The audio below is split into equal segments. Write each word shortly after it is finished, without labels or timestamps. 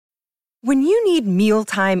When you need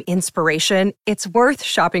mealtime inspiration, it's worth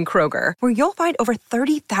shopping Kroger, where you'll find over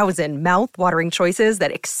 30,000 mouth-watering choices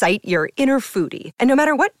that excite your inner foodie. And no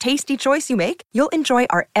matter what tasty choice you make, you'll enjoy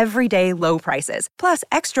our everyday low prices, plus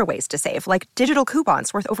extra ways to save, like digital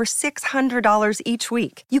coupons worth over $600 each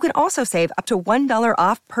week. You can also save up to $1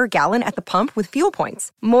 off per gallon at the pump with fuel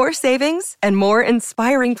points. More savings and more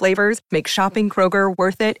inspiring flavors make shopping Kroger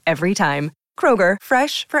worth it every time. Kroger,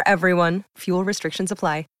 fresh for everyone. Fuel restrictions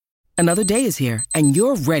apply. Another day is here, and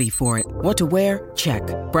you're ready for it. What to wear? Check.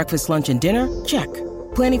 Breakfast, lunch, and dinner? Check.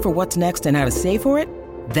 Planning for what's next and how to save for it?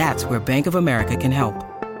 That's where Bank of America can help.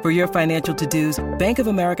 For your financial to-dos, Bank of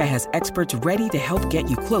America has experts ready to help get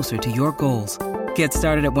you closer to your goals. Get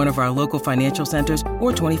started at one of our local financial centers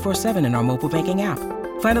or 24/7 in our mobile banking app.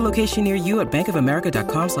 Find a location near you at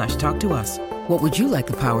bankofamerica.com/talktous. What would you like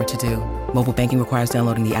the power to do? Mobile banking requires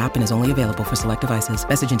downloading the app and is only available for select devices.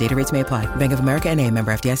 Message and data rates may apply. Bank of America N.A.,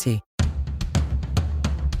 member FDIC.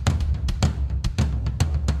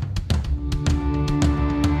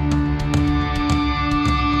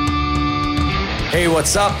 Hey,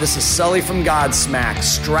 what's up? This is Sully from Godsmack.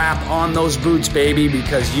 Strap on those boots, baby,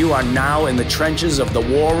 because you are now in the trenches of the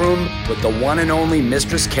war room with the one and only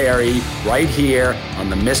Mistress Carrie right here on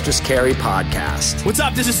the Mistress Carrie podcast. What's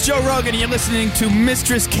up? This is Joe Rogan, and you're listening to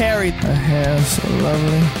Mistress Carrie. Her hair so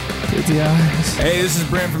lovely, pretty eyes. Hey, this is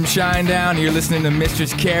Brent from Shinedown, and you're listening to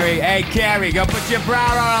Mistress Carrie. Hey, Carrie, go put your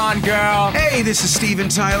bra on, girl. Hey, this is Steven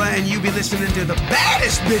Tyler, and you be listening to the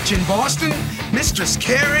baddest bitch in Boston, Mistress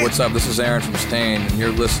Carrie. What's up? This is Aaron from Stain, and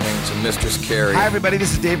you're listening to Mistress Carrie. Hi, everybody.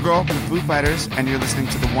 This is Dave Grohl from the Foo Fighters, and you're listening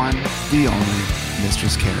to the one, the only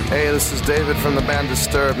Mistress Carrie. Hey, this is David from the band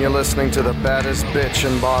Disturbed, and you're listening to the baddest bitch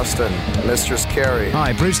in Boston, Mistress Carrie.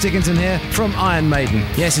 Hi, Bruce Dickinson here from Iron Maiden.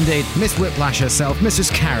 Yes, indeed, Miss Whiplash herself,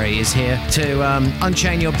 Mrs. Carrie, is here to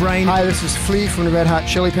unchain your brain. Hi, this is Flea from the Red Hot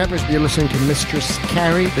Chili Peppers. You're listening to Mistress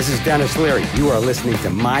Carrie. This is Dennis Leary. You are listening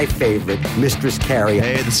to my favorite, Mistress Carrie.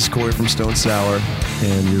 Hey, this is Corey from Stone Sour,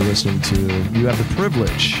 and you have the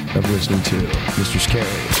privilege of listening to Mistress Carrie.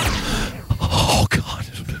 Oh, God.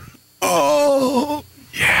 Oh,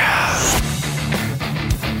 yeah.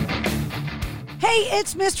 Hey,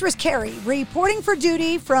 it's Mistress Carrie, reporting for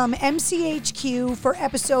duty from MCHQ for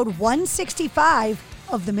episode 165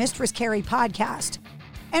 of the Mistress Carrie podcast.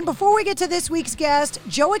 And before we get to this week's guest,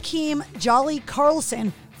 Joakim Jolly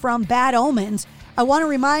Karlsson from Bad Omens, I want to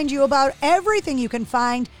remind you about everything you can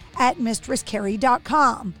find at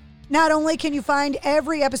mistresscarrie.com. Not only can you find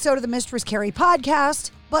every episode of the Mistress Carrie podcast,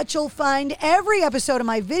 but you'll find every episode of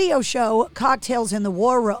my video show, Cocktails in the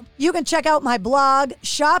War Room. You can check out my blog,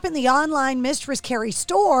 shop in the online Mistress Carrie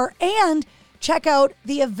store, and check out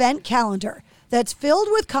the event calendar that's filled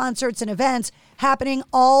with concerts and events happening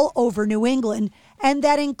all over New England, and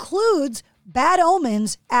that includes Bad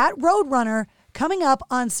Omens at Roadrunner coming up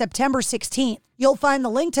on September 16th. You'll find the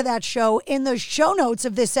link to that show in the show notes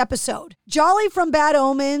of this episode. Jolly from Bad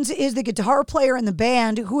Omens is the guitar player in the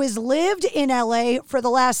band who has lived in LA for the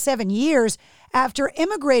last 7 years after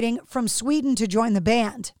immigrating from Sweden to join the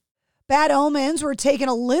band. Bad Omens were taking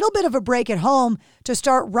a little bit of a break at home to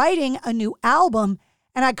start writing a new album,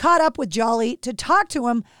 and I caught up with Jolly to talk to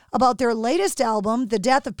him about their latest album, The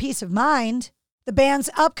Death of Peace of Mind, the band's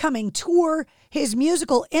upcoming tour, his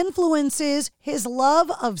musical influences, his love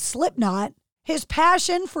of Slipknot, his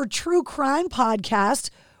passion for true crime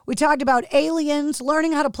podcasts. We talked about aliens,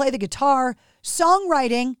 learning how to play the guitar,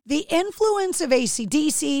 songwriting, the influence of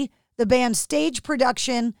AC/DC, the band's stage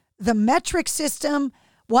production, the metric system,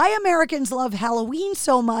 why Americans love Halloween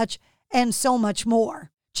so much, and so much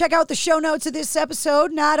more. Check out the show notes of this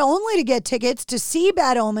episode, not only to get tickets to see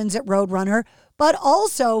Bad Omens at Roadrunner, but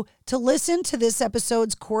also to listen to this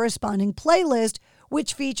episode's corresponding playlist,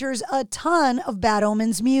 which features a ton of Bad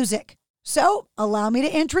Omens music. So, allow me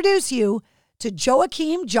to introduce you to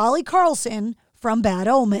Joakim Jolly Karlsson from Bad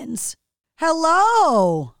Omens.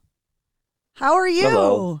 Hello! How are you?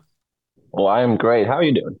 Hello. Well, I am great. How are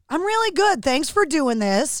you doing? I'm really good. Thanks for doing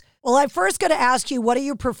this. Well, I first got to ask you, what do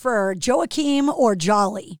you prefer, Joakim or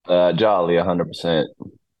Jolly? Jolly, 100%.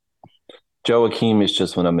 Joakim is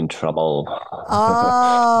just when I'm in trouble.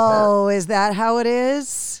 Oh, is that how it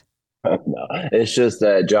is? No, it's just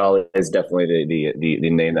that Jolly is definitely the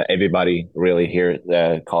name that everybody really here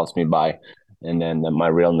calls me by. And then my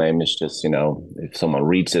real name is just, if someone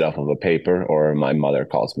reads it off of a paper or my mother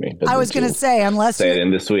calls me. I was going to say, unless it in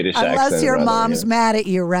the Swedish accent. Unless your mom's mad at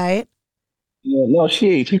you, right? Yeah, no,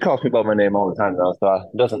 she calls me by my name all the time now, so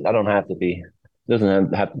doesn't have to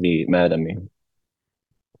be mad at me.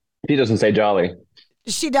 She doesn't say Jolly.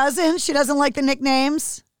 She doesn't? She doesn't like the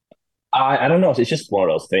nicknames? I don't know. It's just one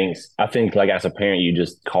of those things. I think, like, as a parent, you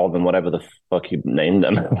just call them whatever the fuck you named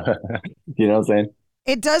them. You know what I'm saying?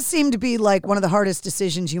 It does seem to be like one of the hardest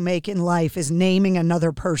decisions you make in life is naming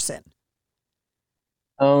another person.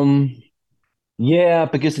 Yeah,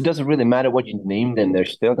 because it doesn't really matter what you name them; they're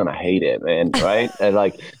still gonna hate it, man. Right? And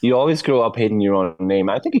like, you always grow up hating your own name.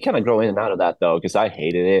 I think you kind of grow in and out of that though, because I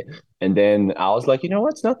hated it, and then I was like, you know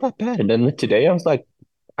what? It's not that bad. And then today, I was like,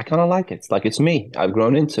 I kind of like it. It's like it's me. I've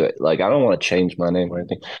grown into it. Like I don't want to change my name or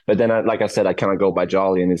anything. But then, like I said, I kind of go by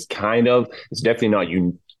Jolly, and it's definitely not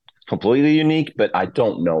completely unique. But I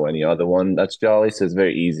don't know any other one that's Jolly, so it's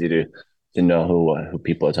very easy to know who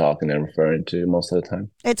people are talking and referring to most of the time.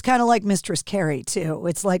 It's kind of like Mistress Carrie too.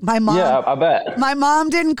 It's like my mom. Yeah, I bet. My mom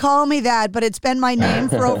didn't call me that, but it's been my name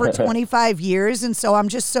for over 25 years, and so I'm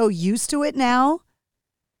just so used to it now.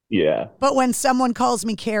 Yeah. But when someone calls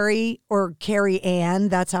me Carrie or Carrie Ann,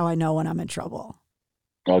 that's how I know when I'm in trouble.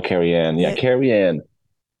 Oh, Carrie Ann. Yeah, Carrie Ann.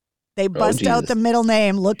 They bust out the middle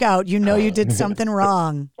name. Look out. You know you did something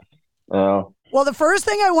wrong. Oh. Well, the first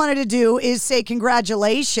thing I wanted to do is say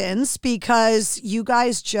congratulations because you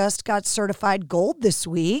guys just got certified gold this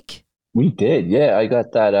week. We did. Yeah, I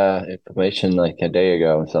got that information like a day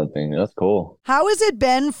ago or something. That's cool. How has it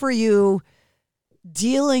been for you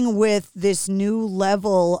dealing with this new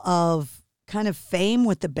level of kind of fame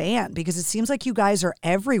with the band? Because it seems like you guys are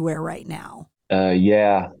everywhere right now.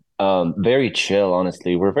 Yeah. Very chill,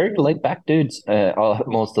 honestly. We're very laid back dudes,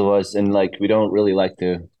 most of us. And like, we don't really like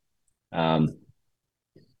to,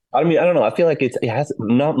 I mean, I don't know. I feel like it has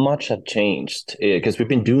not much have changed because we've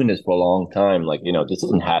been doing this for a long time. Like, this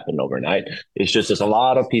doesn't happen overnight. It's just a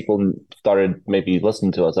lot of people started maybe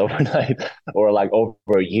listening to us overnight or like over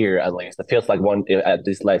a year at least. It feels like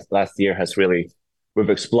this last year has really, we've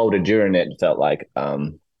exploded during it. It felt like,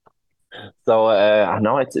 so I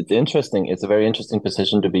know it's interesting. It's a very interesting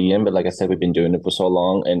position to be in. But like I said, we've been doing it for so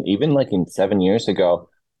long. And even like 7 years ago,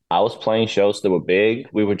 I was playing shows that were big.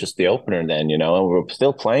 We were just the opener then, and we were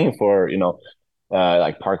still playing for,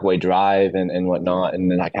 like Parkway Drive and whatnot.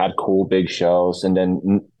 And then like had cool big shows. And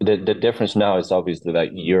then the difference now is obviously that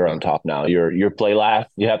you're on top now. You're play last.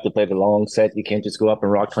 You have to play the long set. You can't just go up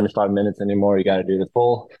and rock 25 minutes anymore. You got to do the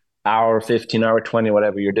full hour, 15 hour, 20,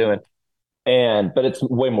 whatever you're doing. But it's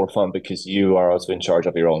way more fun because you are also in charge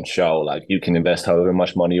of your own show. Like you can invest however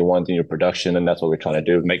much money you want in your production, and that's what we're trying to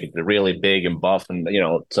do, make it really big and buff, and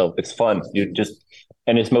so it's fun.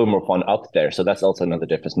 And it's more fun up there. So that's also another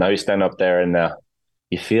difference. Now you stand up there and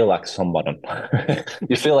you feel like someone.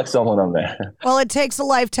 You feel like someone on there. Well, it takes a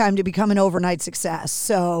lifetime to become an overnight success.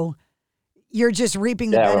 So you're just reaping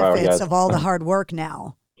the benefits of all the hard work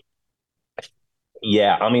now.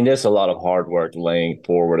 Yeah, I mean, there's a lot of hard work laying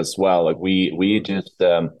forward as well. Like we just,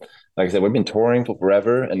 like I said, we've been touring for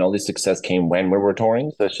forever, and all this success came when we were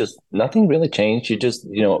touring. So it's just nothing really changed. You just,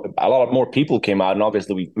 a lot more people came out, and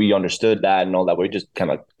obviously we understood that and all that. We just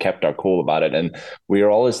kind of kept our cool about it, and we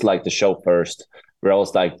are always like the show first. We're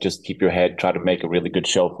always like, just keep your head, try to make a really good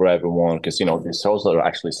show for everyone, because the shows that are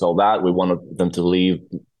actually sold out, we wanted them to leave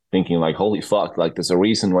thinking like, holy fuck, like there's a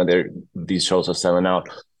reason why these shows are selling out.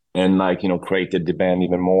 And like, created the band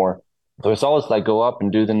even more. So it's always like go up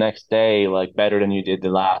and do the next day, like better than you did the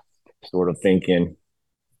last, sort of thinking.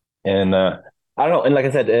 And I don't know. And like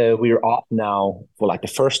I said, we're off now for like the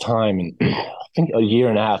first time in I think a year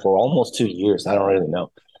and a half or almost 2 years. I don't really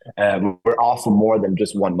know. We're off for more than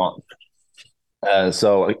just 1 month.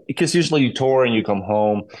 So because usually you tour and you come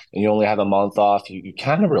home and you only have a month off, you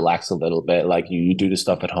kind of relax a little bit. Like you do the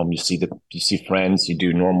stuff at home, you see friends, you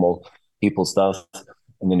do normal people stuff.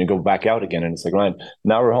 And then you go back out again, and it's like, right,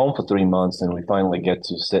 now we're home for 3 months, and we finally get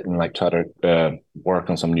to sit and like try to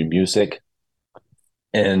work on some new music.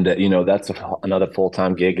 And that's another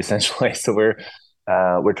full-time gig essentially. So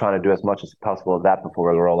we're trying to do as much as possible of that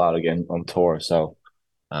before we roll out again on tour. So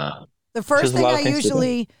the first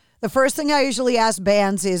thing I usually ask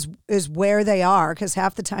bands is where they are, because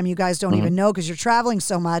half the time you guys don't even know because you're traveling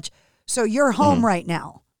so much. So you're home right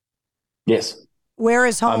now. Yes. Where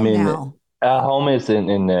is home now? Home is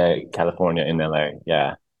in California, in LA.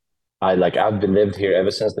 Yeah, I've been lived here ever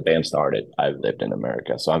since the band started. I've lived in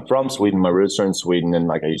America, so I'm from Sweden. My roots are in Sweden, and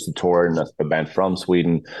like I used to tour and that's the band from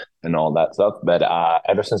Sweden and all that stuff. But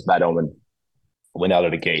ever since Bad Omen went out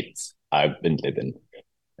of the gates, I've been living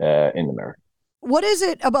in America. What is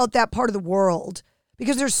it about that part of the world?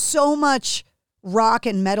 Because there's so much rock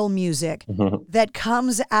and metal music that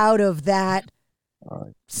comes out of that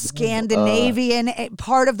Scandinavian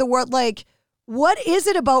part of the world. Like, what is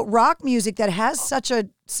it about rock music that has such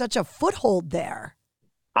a foothold there?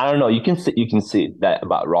 I don't know. You can see that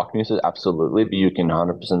about rock music, absolutely, but you can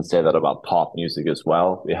 100% say that about pop music as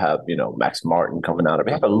well. We have, Max Martin coming out of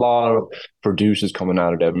it. We have a lot of producers coming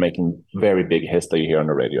out of there making very big hits that you hear on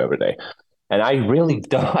the radio every day. And I really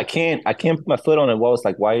don't. I can't put my foot on it. Well, it's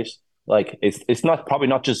like why is like it's not probably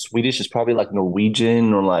not just Swedish. It's probably like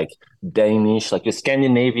Norwegian or like Danish, like the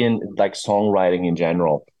Scandinavian like songwriting in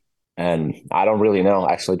general. And I don't really know,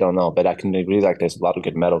 actually don't know, but I can agree like there's a lot of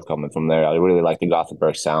good metal coming from there. I really like the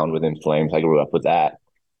Gothenburg sound within Flames. I grew up with that.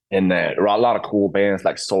 And there are a lot of cool bands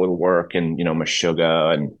like Soilwork and,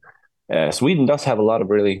 Meshuggah. And Sweden does have a lot of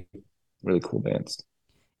really, really cool bands.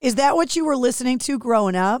 Is that what you were listening to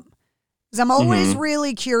growing up? Because I'm always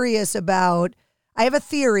really curious about, I have a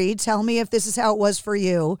theory, tell me if this is how it was for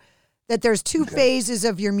you, that there's two phases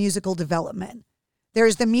of your musical development.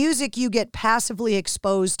 There's the music you get passively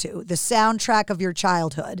exposed to, the soundtrack of your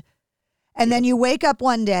childhood. And then you wake up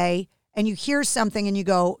one day and you hear something and you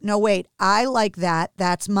go, no, wait, I like that.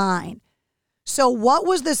 That's mine. So what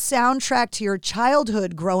was the soundtrack to your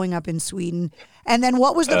childhood growing up in Sweden? And then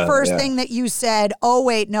what was the first thing that you said, oh,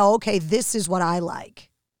 wait, no, okay, this is what I like?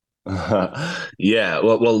 Yeah,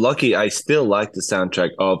 well, lucky I still like the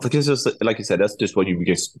soundtrack of, because it's like you said, that's just what you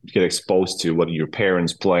get exposed to, what your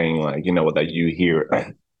parents playing, like that you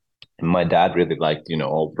hear. My dad really liked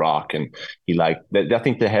old rock, and he liked I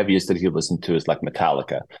think the heaviest that he listened to is like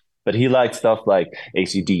Metallica, but he liked stuff like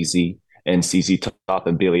AC/DC and ZZ Top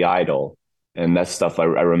and Billy Idol. And that's stuff I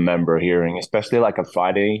remember hearing, especially like on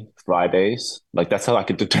Fridays. Like that's how I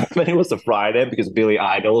could determine it was a Friday, because Billy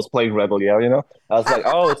Idol was playing Rebel Yell, I was like,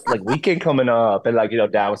 oh, it's like weekend coming up. And like,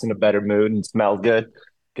 Dad was in a better mood and smelled good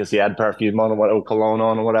because he had perfume on or cologne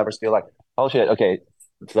on or whatever. So you're like, oh shit, okay.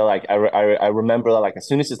 So like I remember like as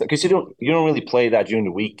soon as it's, because you don't really play that during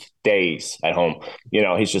the weekdays at home.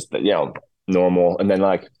 He's just normal. And then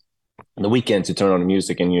like the weekends you turn on the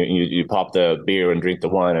music and you pop the beer and drink the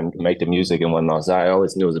wine and make the music and whatnot. So I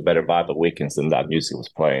always knew it was a better vibe of weekends than that music was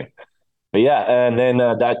playing. But yeah, and then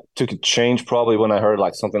that took a change probably when I heard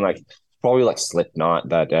like something like probably like Slipknot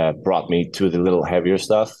that brought me to the little heavier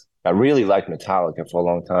stuff. I really liked Metallica for a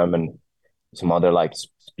long time, and some other like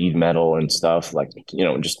speed metal and stuff, like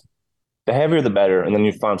just the heavier the better. And then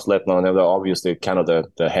you found Slipknot, and they're obviously kind of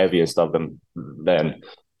the heaviest of them then.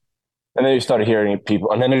 And then you started hearing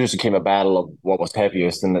people, and then there just became a battle of what was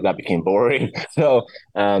heaviest, and that became boring. So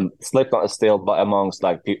Slipknot is still amongst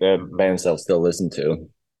like bands I'll still listen to.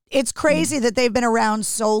 It's crazy that they've been around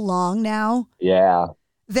so long now. Yeah.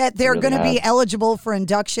 That they're really going to be eligible for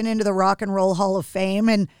induction into the Rock and Roll Hall of Fame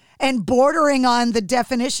and bordering on the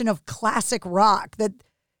definition of classic rock. That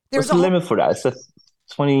there's What's the limit for that? It's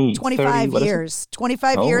 25 years.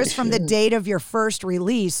 25 years from the date of your first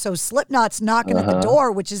release. So Slipknot's knocking at the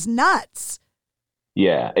door, which is nuts.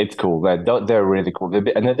 Yeah, it's cool. They're really cool. They've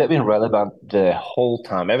been relevant the whole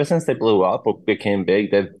time. Ever since they blew up or became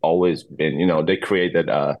big, they've always been, they created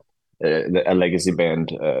a legacy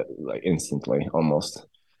band like instantly almost.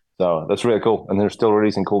 So that's really cool. And they're still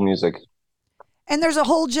releasing cool music. And there's a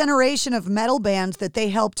whole generation of metal bands that they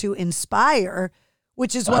help to inspire,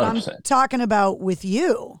 which is what 100%. I'm talking about with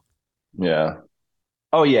you. Yeah.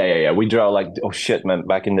 Oh, yeah. We draw like, oh shit, man.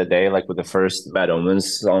 Back in the day, like with the first Bad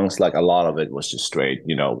Omens songs, like a lot of it was just straight,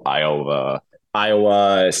 Iowa,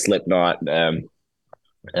 Slipknot.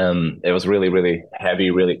 It was really, really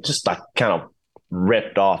heavy, really just like kind of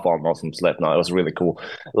ripped off almost from Slipknot. It was really cool.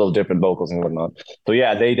 A little different vocals and whatnot. So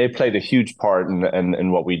yeah, they played a huge part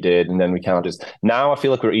in what we did. And then we kind of just, now I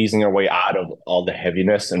feel like we're easing our way out of all the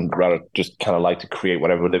heaviness and rather just kind of like to create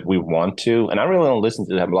whatever that we want to. And I really don't listen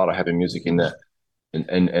to a lot of heavy music in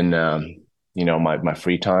my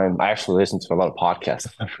free time. I actually listen to a lot of podcasts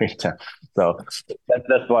in my free time. So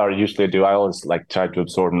that's what I usually do. I always like try to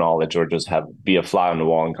absorb knowledge or just be a fly on the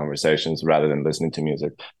wall in conversations rather than listening to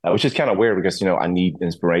music, which is kind of weird because, I need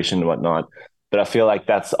inspiration and whatnot. But I feel like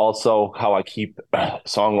that's also how I keep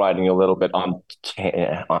songwriting a little bit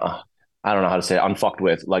I don't know how to say it, unfucked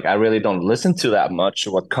with. Like, I really don't listen to that much.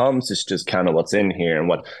 What comes is just kind of what's in here and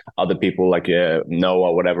what other people like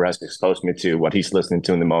Noah, whatever, has exposed me to, what he's listening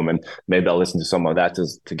to in the moment. Maybe I'll listen to some of that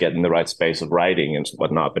to get in the right space of writing and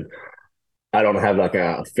whatnot. But I don't have like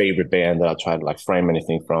a favorite band that I'll try to like frame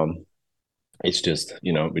anything from. It's just,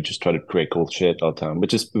 we just try to create cool shit all the time,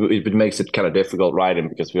 which is, it makes it kind of difficult writing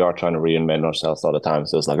because we are trying to reinvent ourselves all the time.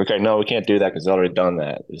 So it's like, okay, no, we can't do that because we've already done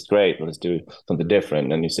that. It's great, but let's do something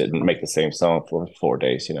different. And you sit and make the same song for 4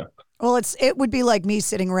 days, Well, it would be like me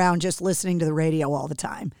sitting around just listening to the radio all the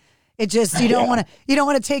time. It just, you don't want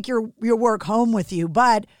to take your work home with you.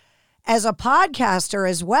 But as a podcaster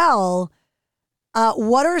as well,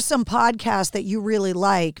 What are some podcasts that you really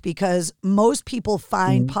like? Because most people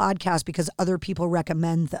find podcasts because other people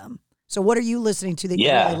recommend them. So what are you listening to that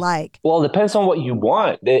you really like? Well, it depends on what you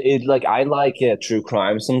want. Like I like true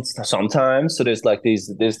crime sometimes. So there's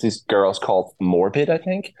these girls called Morbid, I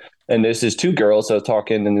think. And there's these two girls that are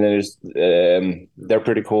talking, and there's they're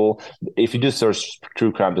pretty cool. If you just search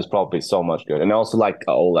true crime, there's probably so much good. And I also like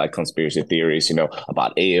all like conspiracy theories,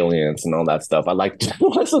 about aliens and all that stuff. I like to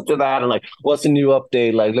listen to that and like, what's the new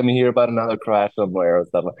update? Like, let me hear about another crash somewhere or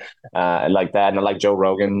stuff. And like that. And I like Joe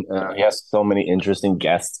Rogan. He has so many interesting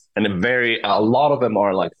guests, and a lot of them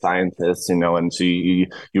are like scientists, and so you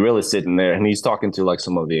really sit in there, and he's talking to like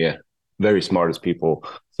some of the very smartest people.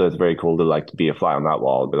 So it's very cool to be a fly on that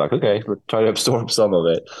wall and be like, okay, let's try to absorb some of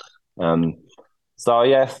it. So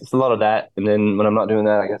yeah, it's a lot of that. And then when I'm not doing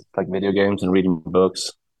that, I guess like video games and reading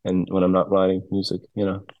books. And when I'm not writing music,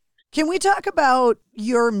 Can we talk about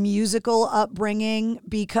your musical upbringing?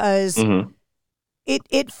 Because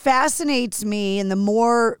it fascinates me. And the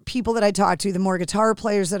more people that I talk to, the more guitar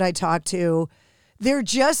players that I talk to, there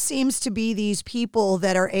just seems to be these people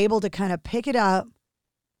that are able to kind of pick it up,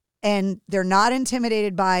 and they're not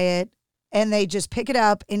intimidated by it, and they just pick it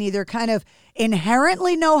up and either kind of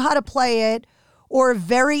inherently know how to play it or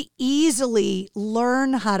very easily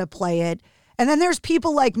learn how to play it. And then there's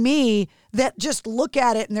people like me that just look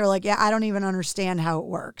at it and they're like, yeah, I don't even understand how it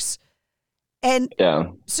works. And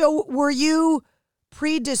so were you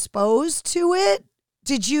predisposed to it?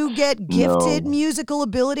 Did you get gifted musical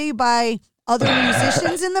ability by other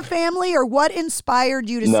musicians in the family, or what inspired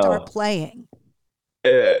you to start playing?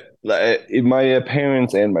 My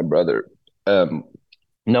parents and my brother,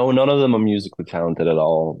 no, none of them are musically talented at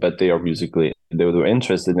all, but they were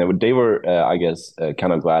interested. And they were I guess,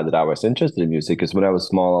 kind of glad that I was interested in music, because when I was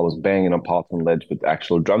small, I was banging on pots and lids with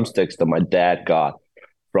actual drumsticks that my dad got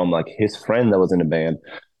from like his friend that was in a band.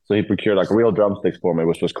 So he procured like real drumsticks for me,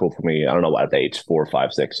 which was cool for me. I don't know, at age 4,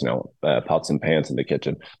 5, 6, pots and pans in the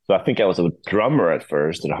kitchen. So I think I was a drummer at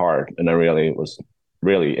first at heart, and I really was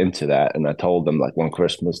really into that. And I told them like one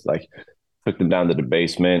Christmas, like took them down to the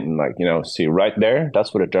basement and like, see right there,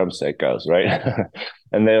 that's where the drumstick goes, right?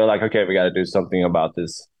 And they were like, okay, we got to do something about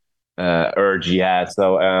this urge. Yeah.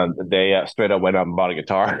 So they straight up went out and bought a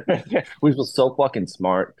guitar, which was so fucking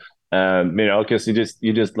smart. Because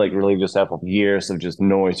you just like really just have years of just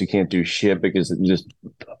noise. You can't do shit because it just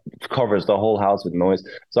covers the whole house with noise.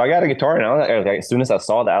 So I got a guitar, and as soon as I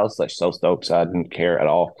saw that, I was like so stoked. So I didn't care at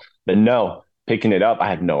all. But no, picking it up, I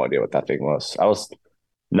had no idea what that thing was. I was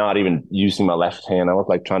not even using my left hand. I was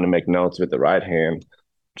like trying to make notes with the right hand,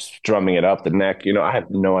 strumming it up the neck. I had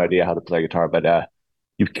no idea how to play guitar, but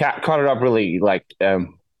you caught it up really like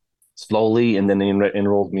slowly, and then they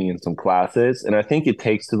enrolled me in some classes. And I think it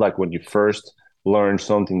takes to like when you first learn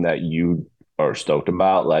something that you are stoked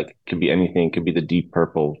about, like it could be anything. It could be the Deep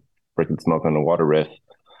Purple freaking Smoke on the Water riff,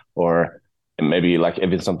 or maybe like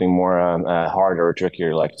if it's something more harder or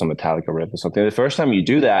trickier, like some Metallica riff or something. The first time you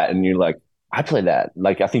do that and you're like, I play that.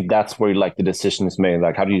 Like, I think that's where like the decision is made.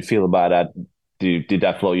 Like, how do you feel about that? Did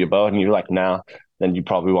that float your boat? And you're like, nah, then you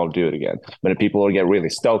probably won't do it again. But if people will get really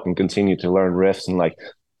stoked and continue to learn riffs, and like,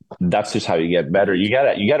 that's just how you get better. You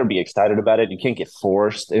gotta be excited about it. You can't get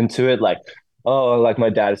forced into it. Like, oh, like my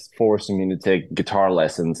dad is forcing me to take guitar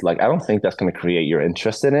lessons. Like, I don't think that's going to create your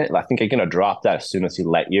interest in it. I think you're going to drop that as soon as he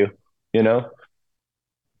let you,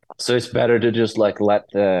 So it's better to just like let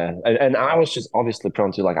and I was just obviously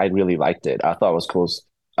prone to like, I really liked it. I thought it was cool.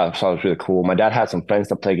 I thought it was really cool. My dad had some friends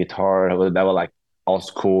that play guitar that were like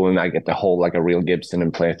also cool. And I get to hold like a real Gibson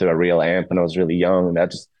and play through a real amp when I was really young. And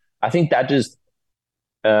I think that just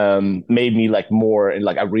made me like more, and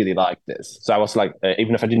like I really liked this. So I was like,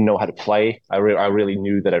 even if I didn't know how to play, I really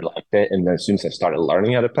knew that I liked it. And as soon as I started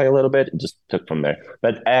learning how to play a little bit, it just took from there.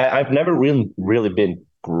 But I've never really been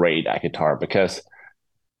great at guitar, because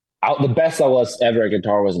the best I was ever at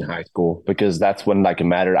guitar was in high school, because that's when like it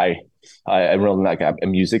mattered. I enrolled in like a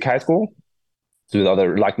music high school with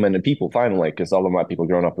other like-minded people finally, because all of my people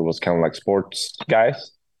growing up, it was kind of like sports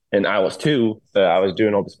guys. And I was too. I was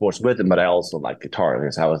doing all the sports with them, but I also liked guitar,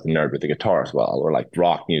 because I was the nerd with the guitar as well, or like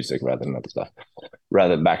rock music rather than other stuff.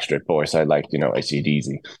 Rather than Backstreet Boys, I liked,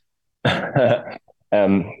 AC/DC.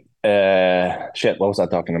 Shit, what was I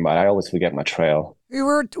talking about? I always forget my trail. We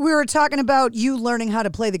were talking about you learning how to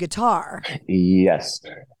play the guitar. Yes.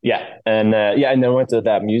 Yeah. And and then I went to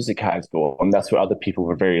that music high school, and that's where other people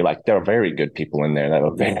were there were very good people in there that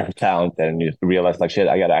were very talented, and you realize like, shit,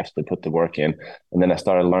 I got to actually put the work in. And then I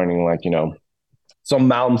started learning like, some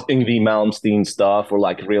Yngwie Malmsteen stuff, or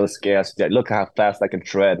like real scarce. Look how fast I can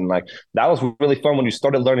tread, and like that was really fun when you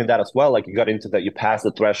started learning that as well. Like you got into that, you passed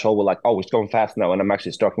the threshold. We're like, oh, we're going fast now, and I'm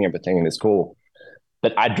actually structuring everything, and it's cool.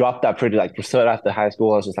 But I dropped that pretty like so after high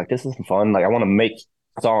school. I was just like, this isn't fun. Like I want to make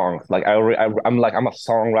songs. Like I'm a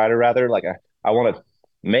songwriter rather. Like I want to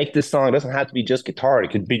make this song. It doesn't have to be just guitar.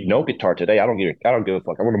 It could be no guitar today. I don't give a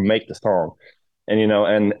fuck. I want to make the song. And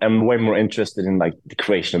and I'm way more interested in like the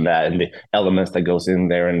creation of that and the elements that goes in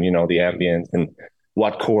there, and the ambience and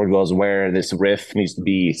what chord goes where. This riff needs to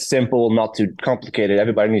be simple, not too complicated.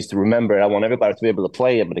 Everybody needs to remember it. I want everybody to be able to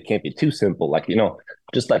play it, but it can't be too simple. Like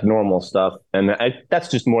just like normal stuff. And that's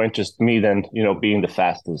just more interest to me than being the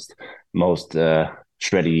fastest, most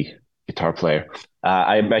shreddy guitar player.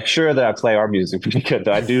 I make sure that I play our music pretty good.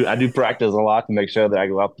 I do practice a lot to make sure that I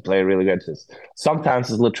go up to play really good. Sometimes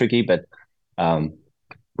it's a little tricky, but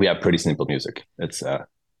we have pretty simple music. It's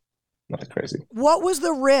nothing crazy. What was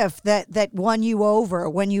the riff that won you over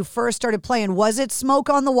when you first started playing? Was it Smoke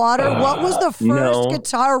on the Water? What was the first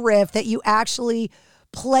guitar riff that you actually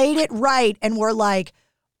played it right and were like,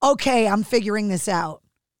 okay, I'm figuring this out?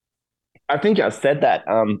 I think I said that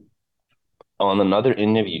on another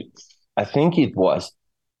interview. I think it was,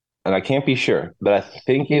 and I can't be sure, but I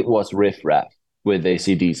think it was Riff Raff with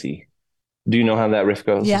AC/DC. Do you know how that riff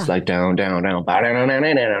goes? Yeah. It's like down, down, down, and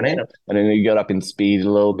then you got up in speed a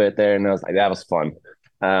little bit there, and I was like, that was fun.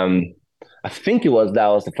 I think that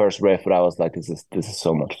was the first riff, but I was like, this is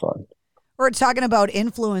so much fun. We're talking about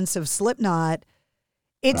influence of Slipknot.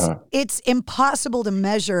 It's impossible to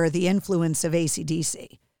measure the influence of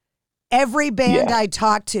AC/DC. Every band I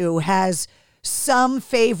talk to has some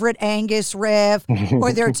favorite Angus riff,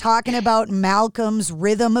 or they're talking about Malcolm's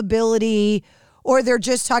rhythm ability, or they're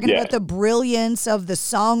just talking about the brilliance of the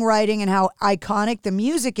songwriting and how iconic the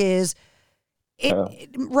music is.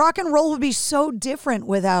 Rock and roll would be so different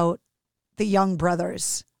without the Young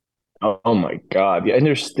Brothers. Oh my God. Yeah. And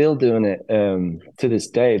they're still doing it to this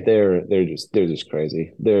day. They're just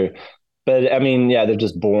crazy. But I mean, they're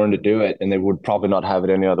just born to do it, and they would probably not have it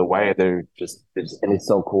any other way. And it's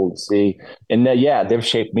so cool to see. And they've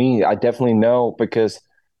shaped me. I definitely know, because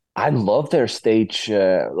I love their stage,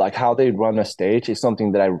 like how they run a stage is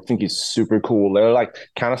something that I think is super cool. They're like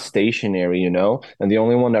kind of stationary, and the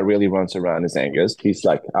only one that really runs around is Angus. He's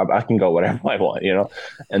like, I can go whatever I want,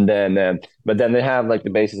 and then, but then they have like the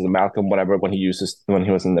bassist of Malcolm, whatever, when he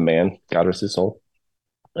was in the band, God rest his soul.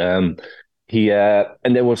 And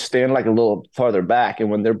they will stand like a little farther back,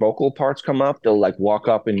 and when their vocal parts come up, they'll like walk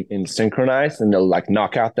up and synchronize, and they'll like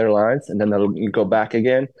knock out their lines, and then they'll go back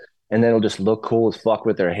again. And then it'll just look cool as fuck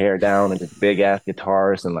with their hair down and just big ass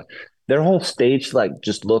guitars, and like their whole stage like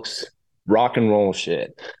just looks rock and roll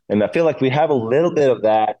shit. And I feel like we have a little bit of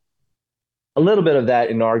that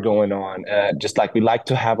in our going on. Just like we like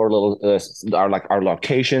to have our little our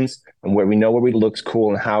locations, and where we know where it looks cool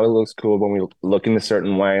and how it looks cool when we look in a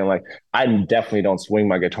certain way. And like I definitely don't swing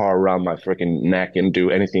my guitar around my freaking neck and do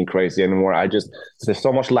anything crazy anymore. There's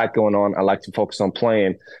so much light going on. I like to focus on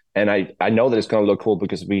playing. And I know that it's going to look cool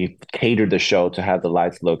because we catered the show to have the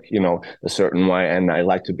lights look, a certain way. And I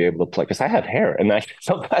like to be able to play, because I have hair, and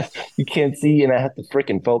sometimes you can't see, and I have to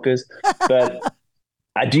freaking focus. But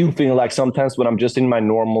I do feel like sometimes when I'm just in my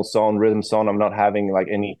normal rhythm song, I'm not having like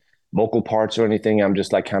any vocal parts or anything. I'm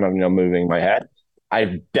just like kind of, moving my head.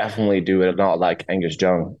 I definitely do it not like Angus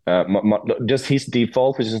Young. Just his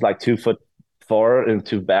default, which is like 2 foot forward and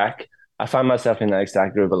 2 back. I find myself in that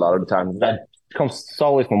exact groove a lot of the time. That comes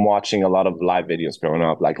solely from watching a lot of live videos growing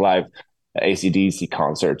up, like live AC/DC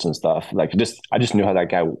concerts and stuff. Like I just knew how that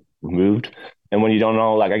guy moved. And when you don't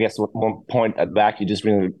know, like I guess at one point at back, you just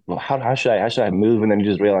really, how should I move? And then you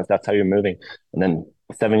just realize that's how you're moving. And then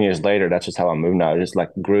 7 years later, that's just how I move now. I just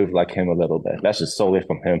like groove like him a little bit. That's just solely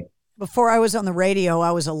from him. Before I was on the radio,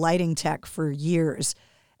 I was a lighting tech for years,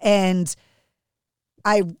 and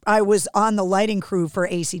I was on the lighting crew for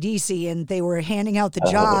AC/DC, and they were handing out the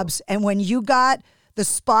jobs. And when you got the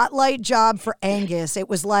spotlight job for Angus, it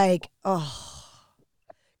was like,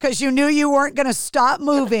 because you knew you weren't going to stop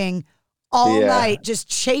moving all night, just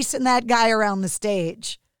chasing that guy around the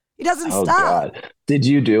stage. He doesn't stop. God. Did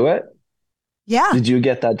you do it? Yeah. Did you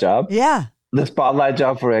get that job? Yeah. The spotlight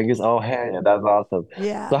job for Angus. Oh, hey, that's awesome.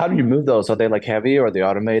 Yeah. So how do you move those? Are they like heavy, or are they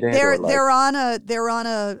automated? They're on a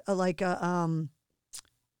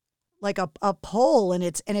pole, and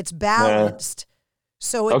it's balanced.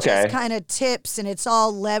 So it just kind of tips, and it's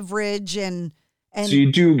all leverage and so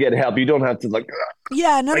you do get help. You don't have to like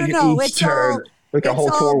no. It's turn, all like a whole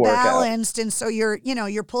core balanced, and so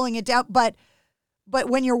you're pulling it down. But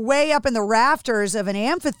when you're way up in the rafters of an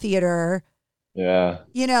amphitheater, Yeah.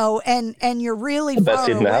 You know, and you're really The best far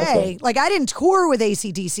seat in the house, away. though. Like I didn't tour with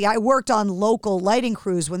AC/DC. I worked on local lighting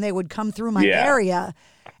crews when they would come through my area.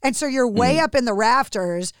 And so you're way up in the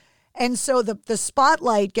rafters. And so the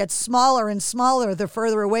spotlight gets smaller and smaller the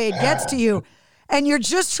further away it gets to you. And you're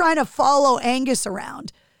just trying to follow Angus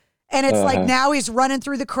around. And it's like now he's running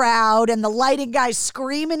through the crowd and the lighting guy's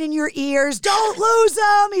screaming in your ears, don't lose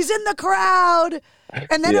him, he's in the crowd.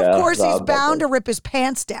 And then, of course, he's bound to rip his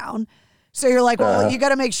pants down. So you're like, well, you got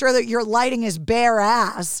to make sure that your lighting is bare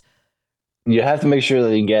ass. You have to make sure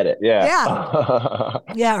that you get it. Yeah. Yeah.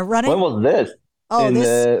 Yeah, running. When was this? Oh,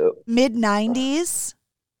 this mid-90s.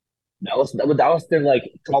 That was their like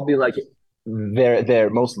probably like their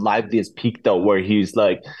most liveliest peak though, where he's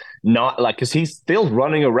like not like because he's still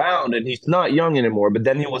running around and he's not young anymore, but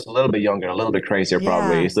then he was a little bit younger, a little bit crazier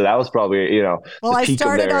probably. So that was probably Well, I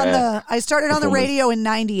started on the performance. radio in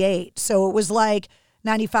 98, so it was like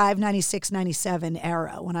 95, 96, 97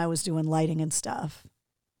 era when I was doing lighting and stuff.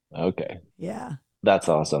 Okay. Yeah. That's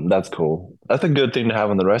awesome. That's cool. That's a good thing to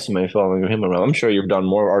have on the resume, following him around. I'm sure you've done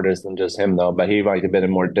more artists than just him, though, but he might have been a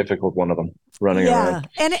more difficult one of them running around.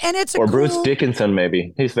 And it's or Bruce Dickinson,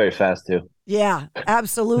 maybe. He's very fast, too. Yeah,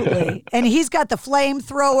 absolutely. And he's got the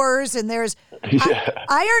flamethrowers, and there's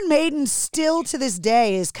Iron Maiden still to this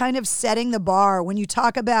day is kind of setting the bar when you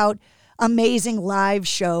talk about amazing live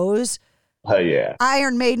shows. Oh, yeah.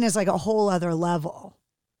 Iron Maiden is like a whole other level.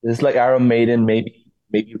 It's like Iron Maiden, maybe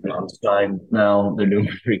Rammstein now. They're doing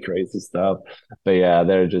pretty crazy stuff. But yeah,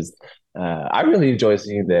 they're just I really enjoy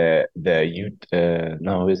seeing the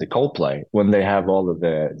Coldplay when they have all of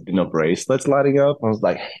the bracelets lighting up. I was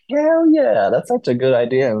like, hell yeah, that's such a good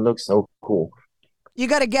idea and it looks so cool. You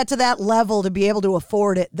got to get to that level to be able to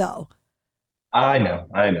afford it, though. I know.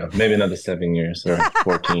 Maybe another 7 years or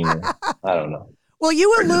 14 or, I don't know. Well,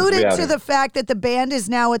 you alluded to the fact that the band is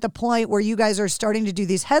now at the point where you guys are starting to do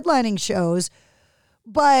these headlining shows.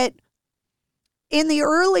 But in the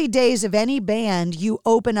early days of any band, you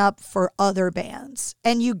open up for other bands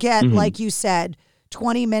and you get, like you said,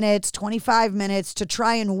 20 minutes, 25 minutes to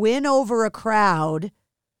try and win over a crowd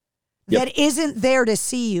that isn't there to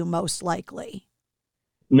see you most likely.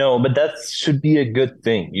 No, but that should be a good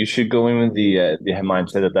thing. You should go in with the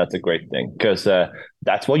mindset that that's a great thing because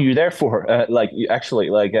that's what you're there for.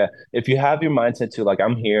 If you have your mindset to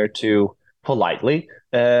I'm here to politely,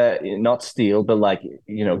 not steal, but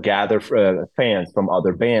gather fans from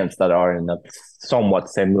other bands that are in a somewhat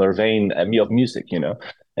similar vein of music,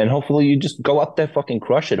 and hopefully you just go up there, fucking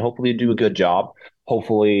crush it. Hopefully you do a good job.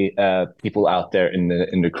 Hopefully people out there in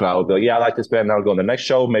the crowd go, yeah, I like this band. I'll go on the next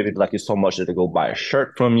show. Maybe like you so much that they go buy a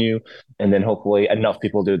shirt from you, and then hopefully enough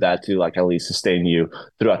people do that to at least sustain you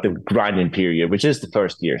throughout the grinding period, which is the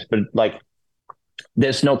first years. But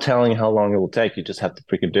there's no telling how long it will take. You just have to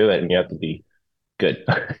freaking do it, and you have to be good.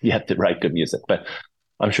 You have to write good music, but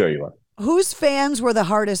I'm sure you are. Whose fans were the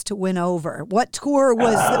hardest to win over? What tour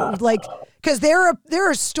was because there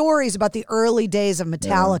are stories about the early days of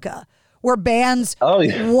Metallica where bands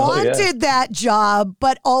wanted that job,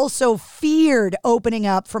 but also feared opening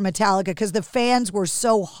up for Metallica because the fans were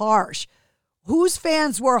so harsh. Whose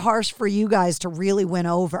fans were harsh for you guys to really win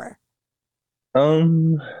over?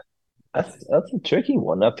 That's a tricky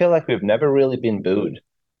one. I feel like we've never really been booed,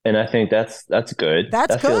 and I think that's good.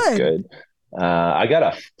 That feels good. I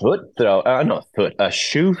got a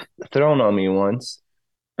shoe thrown on me once,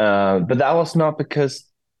 but that was not because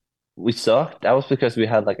we sucked. That was because we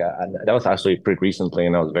had that was actually pretty recently,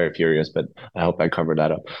 and I was very furious. But I hope I covered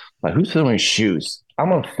that up. Who's throwing shoes? I'm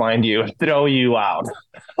gonna find you and throw you out.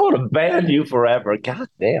 I want to ban you forever. God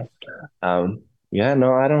damn. I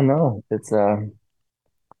don't know.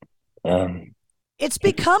 It's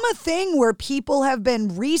become a thing where people have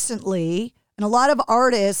been recently, and a lot of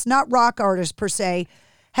artists, not rock artists per se,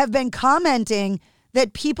 have been commenting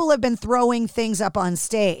that people have been throwing things up on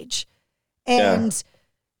stage. And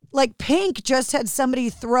Pink just had somebody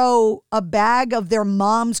throw a bag of their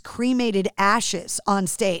mom's cremated ashes on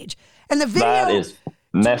stage. And the video... That is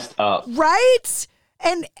messed up. Right?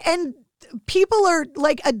 And people are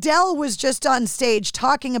Adele was just on stage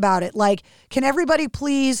talking about it. Can everybody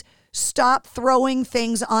please stop throwing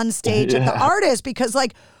things on stage at the artist? Because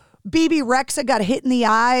BB Rexa got hit in the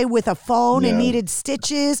eye with a phone and needed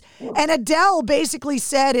stitches. And Adele basically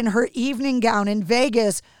said in her evening gown in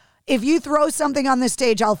Vegas, if you throw something on the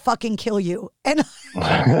stage, I'll fucking kill you. And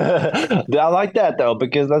I like that though,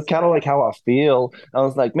 because that's kind of how I feel. I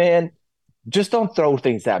was like, man, just don't throw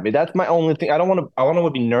things at me. That's my only thing. I don't want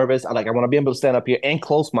to be nervous. I want to be able to stand up here and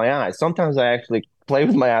close my eyes. Sometimes I actually play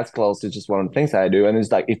with my eyes closed. It's just one of the things that I do. And it's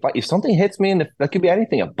if something hits me, and that could be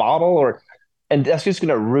anything, a bottle or and that's just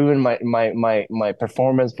gonna ruin my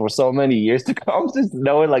performance for so many years to come. Just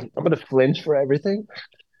knowing like I'm gonna flinch for everything.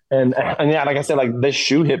 And yeah, like I said, like this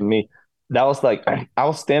shoe hit me. That was like I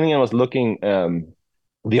was standing and I was looking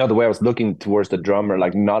the other way. I was looking towards the drummer,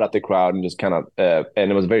 like not at the crowd, and just kind of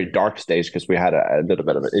and it was a very dark stage because we had a little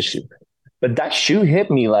bit of an issue. But that shoe hit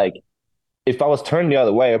me like if I was turned the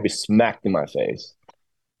other way, I'd be smacked in my face.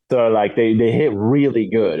 So like they hit really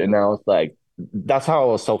good, and I was like, that's how I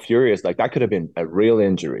was so furious. Like that could have been a real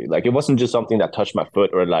injury. Like it wasn't just something that touched my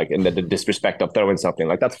foot or like in the disrespect of throwing something.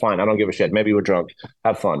 Like that's fine. I don't give a shit. Maybe you were drunk.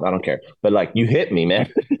 Have fun. I don't care. But like you hit me,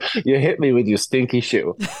 man. You hit me with your stinky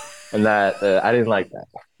shoe, and that I didn't like that.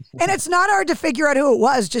 And it's not hard to figure out who it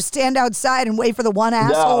was. Just stand outside and wait for the one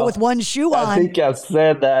asshole with one shoe on. I think I've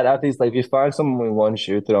said that. I think it's like if you find someone with one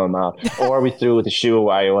shoe, throw him out. Or we threw with the shoe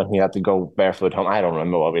away when he had to go barefoot home. I don't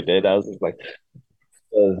remember what we did. I was just like,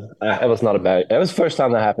 it was not a bad. It was the first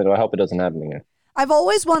time that happened. I hope it doesn't happen again. I've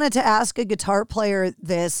always wanted to ask a guitar player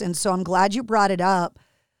this, and so I'm glad you brought it up.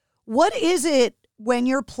 What is it when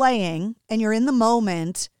you're playing and you're in the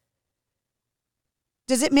moment?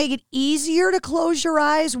 Does it make it easier to close your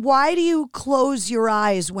eyes? Why do you close your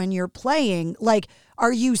eyes when you're playing? Like,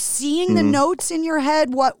 are you seeing the notes in your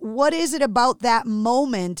head? What is it about that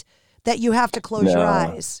moment that you have to close your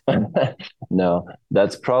eyes? No,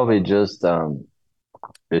 that's probably just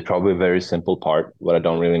it's probably a very simple part, but I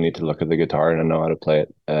don't really need to look at the guitar and I know how to play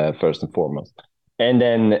it first and foremost. And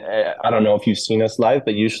then I don't know if you've seen us live,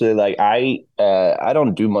 but usually like I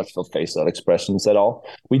don't do much for facial expressions at all.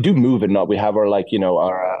 We do move and not. We have our like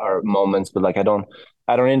our moments, but like I don't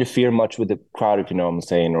interfere much with the crowd, if you know what I'm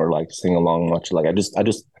saying, or like sing along much. Like I just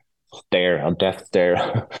stare, a death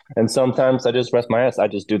stare. And sometimes I just rest my eyes. I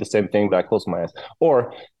just do the same thing, but I close my eyes.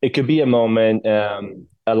 Or it could be a moment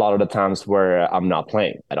a lot of the times where I'm not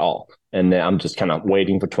playing at all. And then I'm just kind of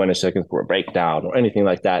waiting for 20 seconds for a breakdown or anything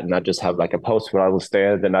like that. And I just have like a post where I will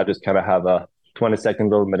stand and I just kind of have a 20-second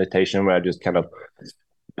little meditation where I just kind of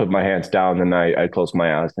put my hands down and I close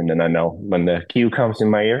my eyes. And then I know when the cue comes in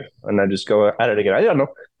my ear and I just go at it again. I don't know.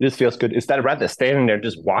 It just feels good. Instead of rather standing there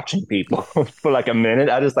just watching people for like a minute,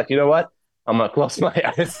 I just like, you know what? I'm going to close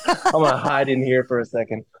my eyes. I'm going to hide in here for a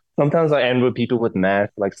second. Sometimes I end with people with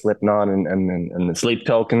masks, like Slipknot and the Sleep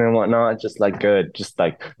Token and whatnot. It's just like good. Just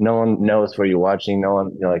like no one knows where you're watching. No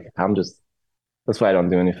one, you're like, that's why I don't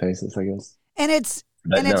do any faces, I guess. And it's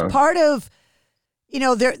part of,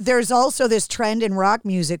 there's also this trend in rock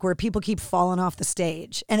music where people keep falling off the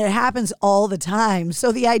stage and it happens all the time.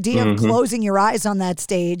 So the idea of closing your eyes on that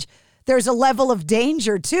stage, there's a level of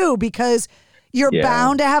danger too, because you're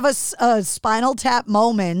bound to have a Spinal Tap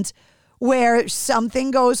moment where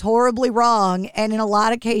something goes horribly wrong. And in a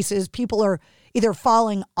lot of cases, people are either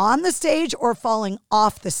falling on the stage or falling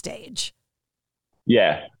off the stage.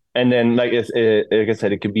 Yeah. And then, like I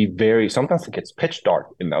said, it could be sometimes it gets pitch dark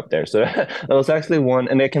out there. So that was actually one,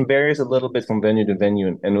 and it can vary a little bit from venue to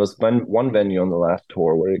venue. And it was one venue on the last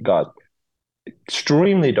tour where it got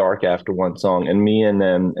extremely dark after one song. And me and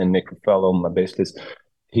Nick Fellow, my bassist,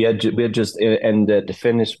 we had just ended the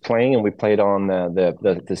finished playing, and we played on the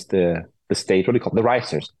stage. What do you call it?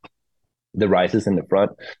 The risers in the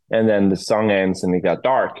front, and then the song ends, and it got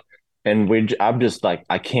dark. And I'm just like,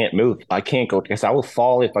 I can't move. I can't go because I will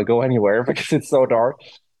fall if I go anywhere because it's so dark.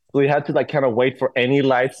 So we had to like kind of wait for any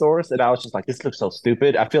light source. And I was just like, this looks so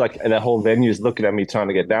stupid. I feel like the whole venue is looking at me trying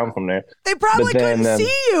to get down from there. They probably couldn't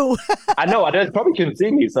see you. I know. They probably couldn't see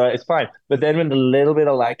me, so it's fine. But then when the little bit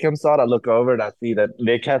of light comes on, I look over and I see that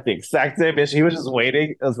Nick had the exact same issue. He was just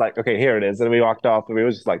waiting. I was like, okay, here it is. And we walked off and we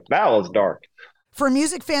was just like, that was dark. For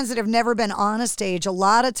music fans that have never been on a stage, a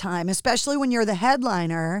lot of time, especially when you're the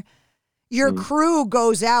headliner, your crew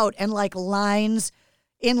goes out and like lines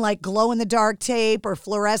in like glow in the dark tape or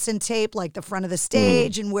fluorescent tape, like the front of the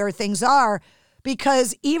stage and where things are,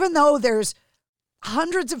 because even though there's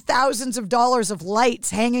hundreds of thousands of dollars of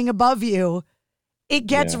lights hanging above you, it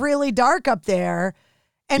gets really dark up there.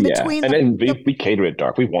 And between then we cater it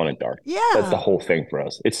dark. We want it dark. Yeah. That's the whole thing for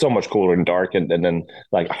us. It's so much cooler in dark. And then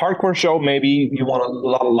like a hardcore show, maybe you want a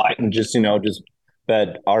lot of light and just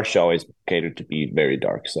but our show is catered to be very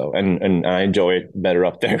dark. So, and I enjoy it better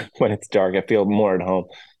up there when it's dark. I feel more at home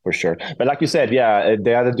for sure. But like you said,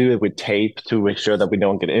 they had to do it with tape to make sure that we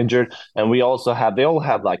don't get injured. And they all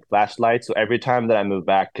have like flashlights. So every time that I move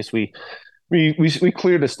back, because we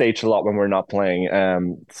clear the stage a lot when we're not playing.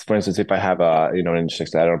 For instance, if I have an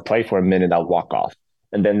I don't play for a minute, I'll walk off.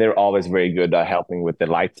 And then they're always very good at helping with the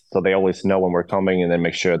lights. So they always know when we're coming and then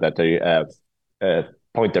make sure that they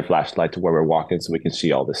point their flashlight to where we're walking so we can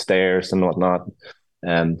see all the stairs and whatnot.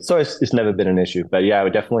 So it's never been an issue. But yeah, we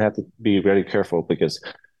definitely have to be very careful because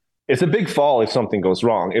it's a big fall if something goes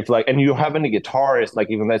wrong. If like, and you have any guitarist, like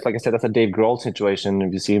even that's like I said, that's a Dave Grohl situation.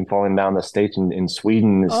 If you see him falling down the stage in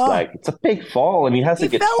Sweden, it's like it's a big fall, and he has a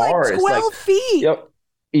guitar. Fell like 12 feet. Yep.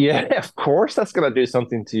 Yeah, of course that's gonna do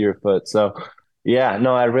something to your foot. So, yeah,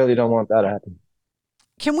 no, I really don't want that to happen.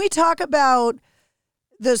 Can we talk about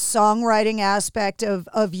the songwriting aspect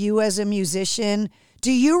of you as a musician?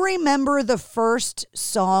 Do you remember the first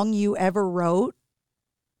song you ever wrote?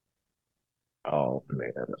 Oh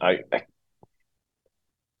man, I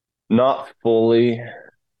not fully.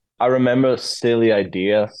 I remember silly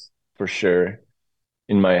ideas for sure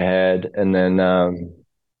in my head, and then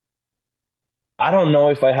I don't know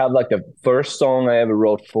if I have like a first song I ever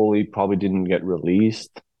wrote fully probably didn't get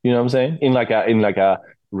released. You know what I'm saying? In like a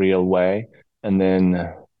real way, and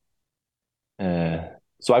then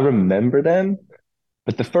so I remember them.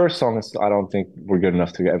 But the first songs, I don't think were good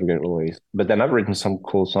enough to ever get released. But then I've written some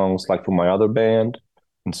cool songs, like for my other band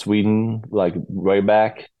in Sweden, like way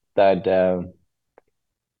back, that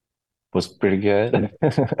was pretty good.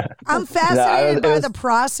 I'm fascinated by the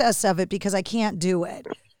process of it because I can't do it.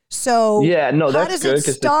 So yeah, no, how that's does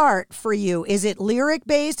it start for you? Is it lyric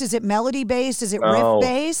based? Is it melody based? Is it riff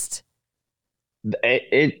based?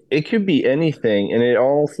 It could be anything, and it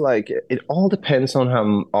all depends on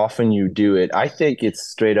how often you do it. I think it's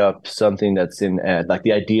straight up something that's in like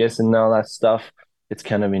the ideas and all that stuff. It's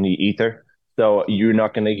kind of in the ether, so you're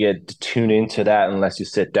not going to get to tune into that unless you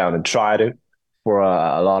sit down and try to for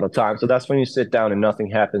a lot of time. So that's when you sit down and nothing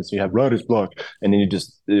happens. You have writer's block, and then you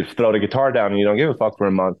just throw the guitar down and you don't give a fuck for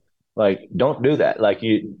a month. Like, don't do that. Like,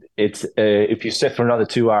 if you sit for another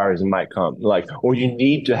 2 hours, it might come. Like, or you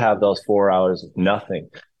need to have those 4 hours of nothing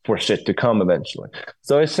for shit to come eventually.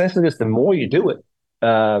 So essentially, just the more you do it,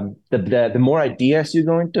 the more ideas you're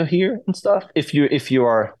going to hear and stuff. If you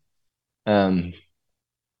are, like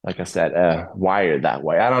I said, wired that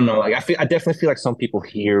way. I don't know. Like, I definitely feel like some people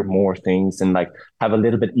hear more things and like have a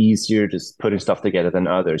little bit easier just putting stuff together than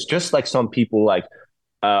others. Just like some people like.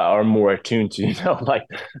 Are more attuned to, like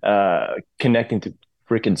connecting to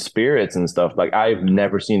freaking spirits and stuff. Like, I've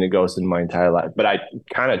never seen a ghost in my entire life, but I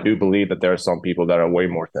kind of do believe that there are some people that are way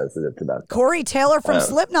more sensitive to that. Corey Taylor from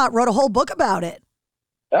Slipknot wrote a whole book about it.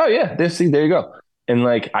 Oh yeah, there you go. And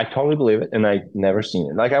like, I totally believe it, and I never seen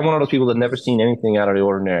it. Like, I'm one of those people that never seen anything out of the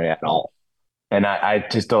ordinary at all. And I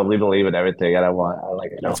just totally believe in everything. And I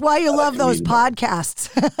like it. That's why you love those podcasts.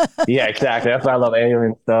 Yeah, exactly. That's why I love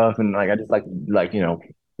alien stuff. And like, I just like,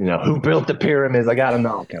 who built the pyramids? I gotta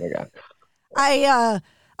know kind of guy. I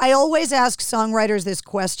always ask songwriters this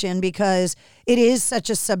question because it is such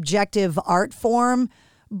a subjective art form.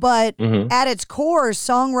 But at its core,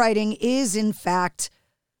 songwriting is in fact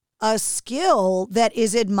a skill that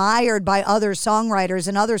is admired by other songwriters.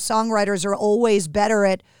 And other songwriters are always better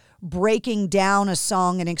at breaking down a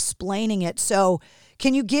song and explaining it. So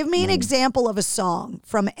can you give me an example of a song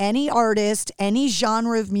from any artist, any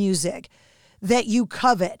genre of music that you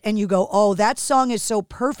covet and you go, oh, that song is so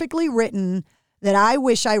perfectly written that I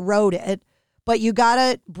wish I wrote it, but you got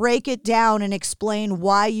to break it down and explain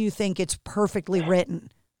why you think it's perfectly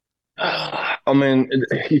written? I mean,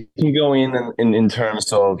 you can go in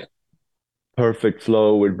terms of perfect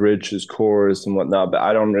flow with bridges, chorus, and whatnot, but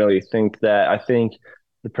I don't really think that. I think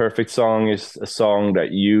the perfect song is a song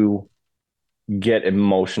that you get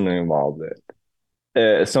emotionally involved with.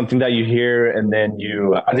 Something that you hear and then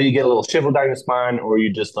either you get a little shiver down your spine, or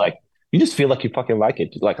you just feel like you fucking like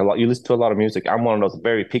it. Like a lot, you listen to a lot of music. I'm one of those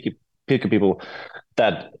very picky people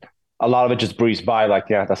that a lot of it just breezes by. Like,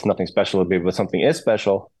 yeah, that's nothing special to me, but something is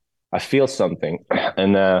special. I feel something,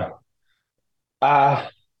 and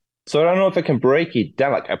so I don't know if I can break it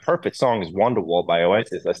down. Like, a perfect song is Wonderwall by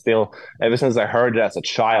Oasis. I still, ever since I heard it as a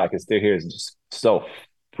child, I can still hear it's just so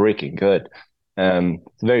freaking good.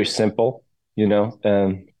 It's very simple, but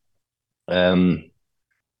in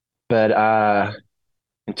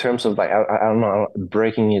terms of like, I don't know,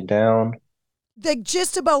 breaking it down. Like,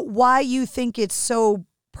 just about why you think it's so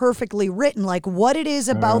perfectly written, like what it is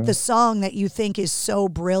about the song that you think is so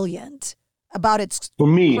brilliant about its for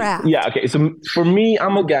me craft. Yeah, okay, so for me,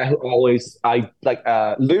 I'm a guy who always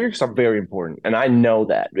lyrics are very important, and I know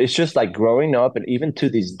that. It's just like growing up, and even to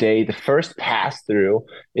this day, the first pass through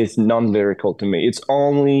is non-lyrical to me. It's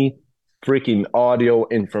only freaking audio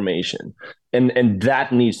information, and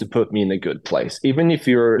that needs to put me in a good place, even if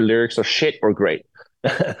your lyrics are shit or great.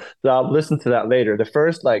 So I'll listen to that later. The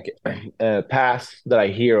first pass that I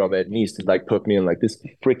hear of it needs to like put me in like, this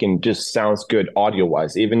freaking just sounds good audio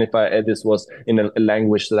wise, even if this was in a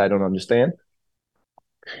language that I don't understand.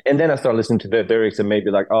 And then I start listening to the lyrics and maybe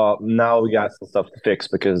like, oh, now we got some stuff to fix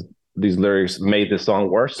because these lyrics made the song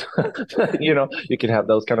worse. You can have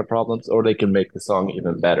those kind of problems, or they can make the song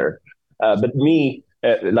even better. But me,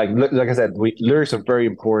 like I said, lyrics are very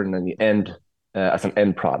important in the end, as an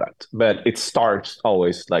end product. But it starts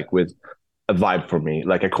always like with a vibe for me,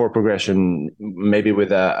 like a chord progression, maybe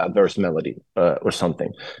with a verse melody or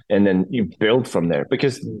something, and then you build from there.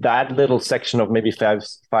 Because that little section of maybe five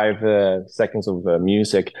seconds of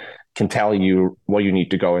music can tell you what you need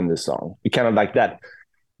to go in this song. You kind of like that.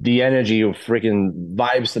 The energy of freaking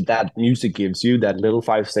vibes that music gives you, that little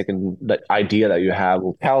 5 second that idea that you have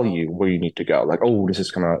will tell you where you need to go. Like, oh, this is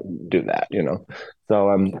gonna do that,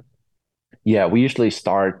 So yeah, we usually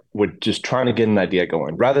start with just trying to get an idea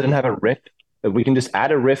going rather than have a riff. If we can just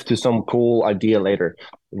add a riff to some cool idea later,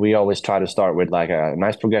 we always try to start with like a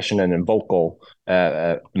nice progression and a vocal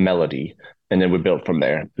melody, and then we build from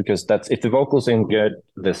there. Because if the vocals ain't good,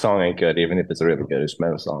 the song ain't good, even if it's a really good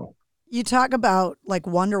instrumental song. You talk about like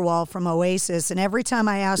Wonderwall from Oasis, and every time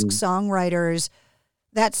I ask songwriters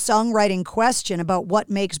that songwriting question about what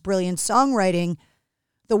makes brilliant songwriting,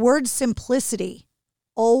 the word simplicity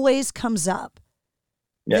always comes up.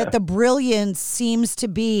 Yeah. That the brilliance seems to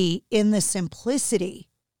be in the simplicity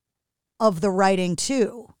of the writing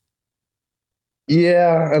too.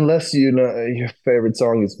 Yeah, unless your favorite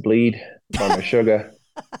song is Bleed by Sugar.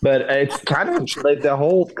 But it's kind of like the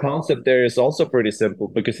whole concept there is also pretty simple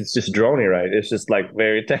because it's just drony, right? It's just like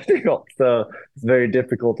very technical. So it's very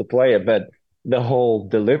difficult to play it. But the whole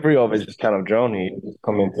delivery of it is just kind of drony. You just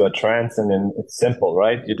come into a trance and then it's simple,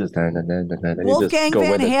 right? You just Wolfgang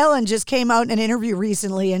Van Halen just came out in an interview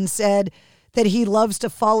recently and said that he loves to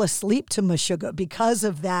fall asleep to Meshuggah because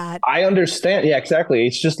of that. I understand. Yeah, exactly.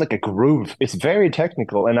 It's just like a groove. It's very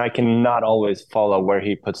technical, and I cannot always follow where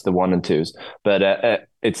he puts the 1 and 2s. But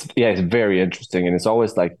it's very interesting, and it's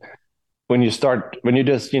always like when you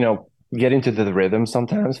just get into the rhythm.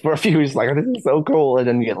 Sometimes for a few, it's like, oh, this is so cool, and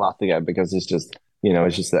then you get lost again because it's just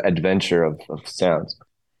the adventure of sounds.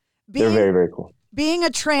 They're very, very cool. Being a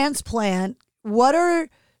transplant, what are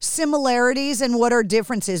similarities and what are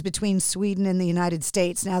differences between Sweden and the United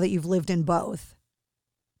States now that you've lived in both?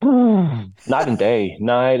 Night and day.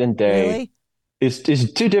 Really? It's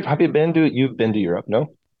too different. You've been to Europe,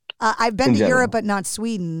 no? I've been to Europe, but not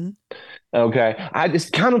Sweden. Okay.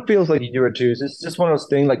 It kind of feels like Euro too. It's just one of those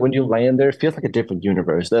things, like when you land there, it feels like a different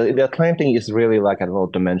universe. The Atlantic is really like a little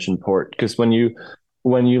dimension port, because when you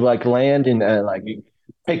like land in like you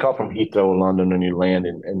take off from Heathrow in London and you land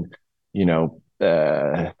in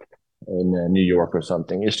New York or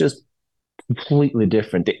something, it's just completely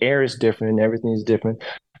different. The air is different, everything is different.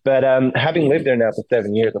 But having lived there now for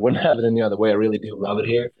 7 years, I wouldn't have it any other way. I really do love it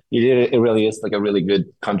here. It really is like a really good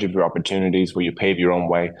country for opportunities where you pave your own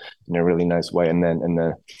way in a really nice way. And then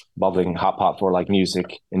the bubbling hot pot for like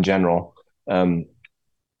music in general.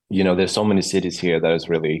 There's so many cities here that is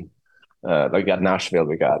really we got Nashville,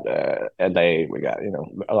 we got LA, we got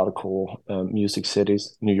a lot of cool music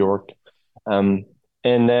cities, New York.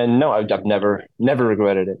 And then, no, I've never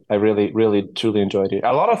regretted it. I really, really, truly enjoyed it.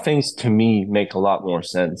 A lot of things to me make a lot more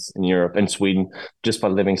sense in Europe and Sweden just by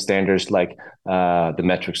living standards, like the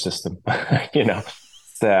metric system.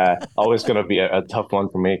 It's always going to be a tough one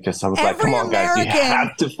for me because I was like, come on, guys, you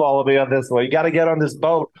have to follow me on this one. You got to get on this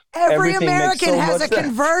boat. Every American has a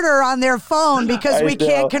converter on their phone because we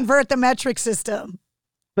can't convert the metric system.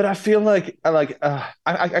 But I feel like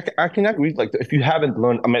I can agree. Like, if you haven't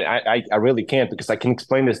learned, I mean, I really can't, because I can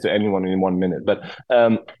explain this to anyone in 1 minute. But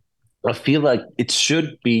I feel like it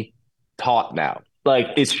should be taught now. Like,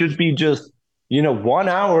 it should be just 1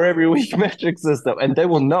 hour every week metric system, and they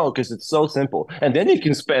will know because it's so simple. And then you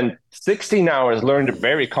can spend 16 hours learning a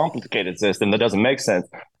very complicated system that doesn't make sense.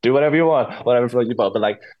 Do whatever you want, whatever floats your boat. But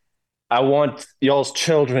like, I want y'all's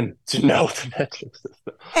children to know the metric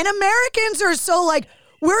system. And Americans are so like,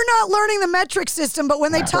 we're not learning the metric system, but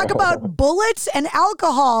when they talk about bullets and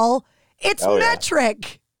alcohol, it's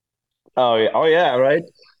metric. Yeah. Oh yeah, right.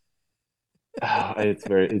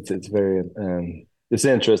 It's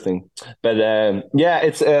interesting, but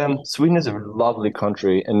it's Sweden is a lovely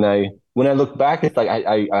country, and when I look back, it's like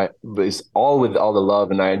it's all with all the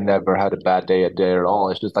love, and I never had a bad day there at all.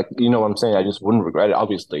 It's just like, what I'm saying, I just wouldn't regret it.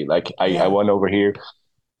 Obviously, like I went over here,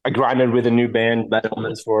 I grinded with a new band,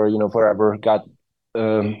 Omens, for forever. Got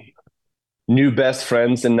new best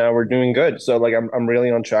friends, and now we're doing good. So like I'm really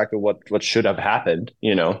on track of what should have happened,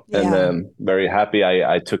 and very happy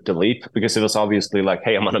I took the leap, because it was obviously like,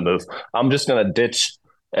 hey, I'm gonna move. I'm just gonna ditch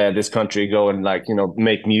this country go and like,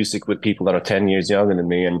 make music with people that are 10 years younger than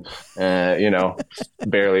me and,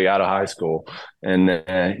 barely out of high school. And,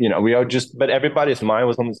 we are but everybody's mind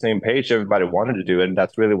was on the same page. Everybody wanted to do it. And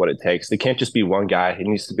that's really what it takes. It can't just be one guy. It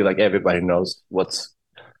needs to be like everybody knows what's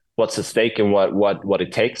at stake and what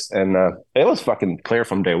it takes. And it was fucking clear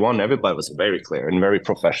from day one. Everybody was very clear and very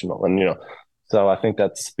professional. And, so I think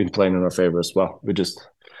that's been playing in our favor as well. We just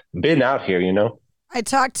been out here, I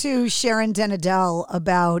talked to Sharon Denadell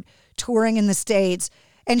about touring in the States,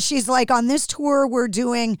 and she's like, on this tour, we're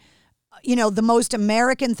doing, the most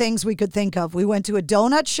American things we could think of. We went to a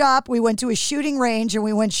donut shop, we went to a shooting range, and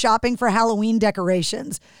we went shopping for Halloween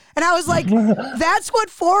decorations. And I was like, that's what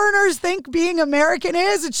foreigners think being American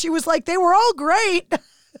is. And she was like, they were all great.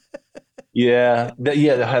 Yeah.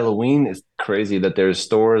 The Halloween is crazy that there's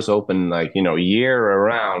stores open like, year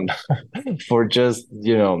around for just,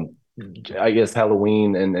 I guess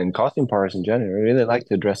Halloween and costume parties in general. I really like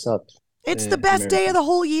to dress up. It's the best day of the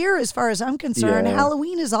whole year as far as I'm concerned. Yeah.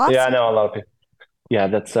 Halloween is awesome. Yeah, I know a lot of people. Yeah,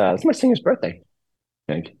 that's my singer's birthday,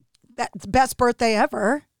 I think. That's the best birthday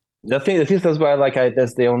ever. The thing that's why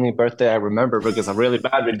that's the only birthday I remember because I'm really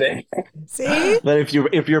bad with dates. See? But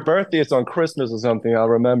if your birthday is on Christmas or something, I'll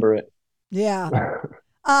remember it. Yeah.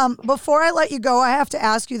 Before I let you go, I have to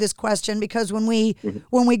ask you this question because when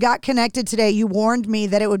we got connected today, you warned me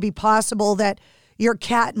that it would be possible that your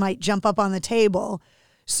cat might jump up on the table.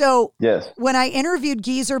 So yes. When I interviewed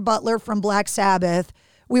Geezer Butler from Black Sabbath,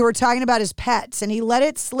 we were talking about his pets, and he let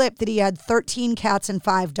it slip that he had 13 cats and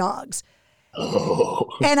 5 dogs. Oh.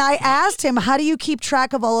 And I asked him, how do you keep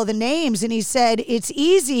track of all of the names? And he said, it's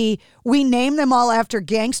easy. We name them all after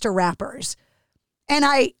gangster rappers. And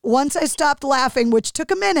once I stopped laughing, which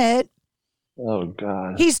took a minute. Oh,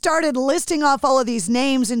 God. He started listing off all of these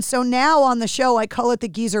names. And so now on the show, I call it the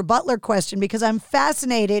Geezer Butler question because I'm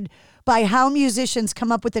fascinated by how musicians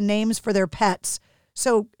come up with the names for their pets.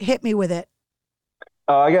 So hit me with it.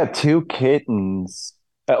 I got 2 kittens.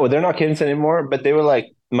 Well, they're not kittens anymore, but they were like,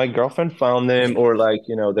 my girlfriend found them or like,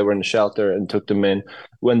 they were in the shelter and took them in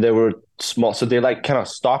when they were small. So they like kind of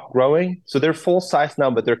stopped growing. So they're full size now,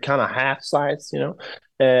 but they're kind of half size,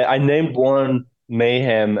 I named one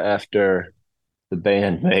Mayhem after the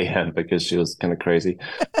band Mayhem because she was kind of crazy.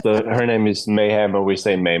 So her name is Mayhem, or we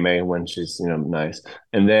say May May when she's, nice.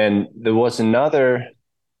 And then there was another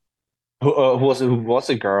who was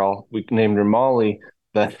a girl. We named her Molly,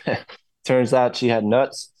 but turns out she had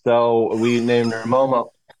nuts. So we named her Momo.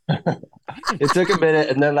 It took a minute,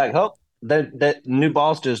 and then like, oh, that new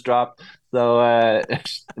balls just dropped. So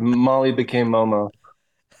Molly became Momo.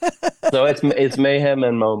 So it's Mayhem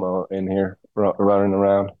and Momo in here running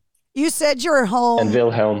around. You said you're home. And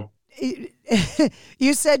Wilhelm.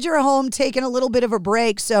 You said you're home taking a little bit of a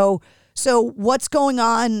break. So what's going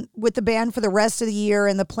on with the band for the rest of the year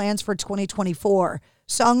and the plans for 2024?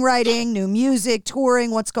 Songwriting, new music,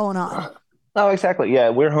 touring, what's going on? Oh, exactly. Yeah,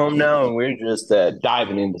 we're home now and we're just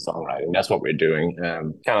diving into songwriting. That's what we're doing.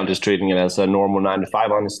 Kind of just treating it as a normal 9 to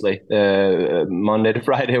 5, honestly. Monday to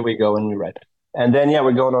Friday we go and we write. And then,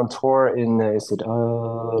 we're going on tour in, late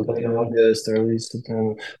August, early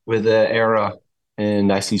September, with Era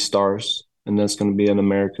and I See Stars. And that's going to be an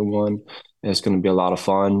American one. And it's going to be a lot of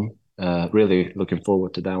fun. Really looking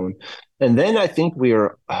forward to that one. And then I think we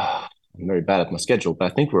are, I'm very bad at my schedule,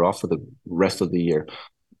 but I think we're off for the rest of the year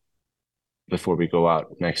before we go out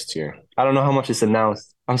next year. I don't know how much is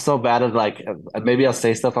announced. I'm so bad at maybe I'll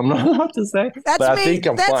say stuff I'm not allowed to say. I think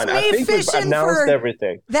I'm fine. I think we've announced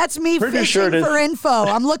everything. That's me fishing for info.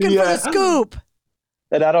 I'm looking for the scoop.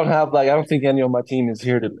 And I don't think any of my team is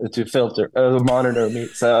here to filter, monitor me.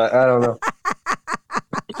 So I don't know.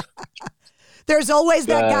 There's always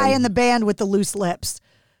that guy in the band with the loose lips.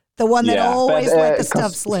 The one that always let the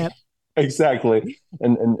stuff slip. Exactly.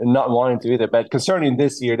 And not wanting to either. But concerning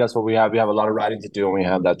this year, that's what we have. We have a lot of writing to do, and we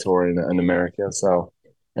have that tour in America. So,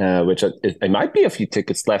 which it might be a few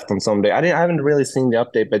tickets left on someday. I haven't really seen the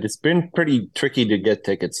update, but it's been pretty tricky to get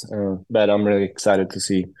tickets. But I'm really excited to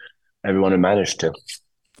see everyone who managed to.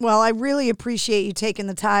 Well, I really appreciate you taking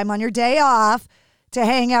the time on your day off to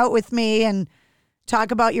hang out with me and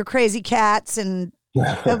talk about your crazy cats and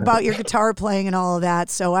about your guitar playing and all of that.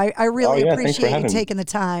 So I really appreciate you taking the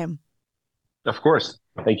time. Of course.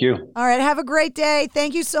 Thank you. All right. Have a great day.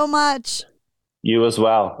 Thank you so much. You as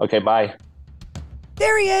well. Okay, bye.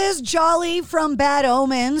 There he is, Jolly from Bad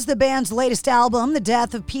Omens. The band's latest album, The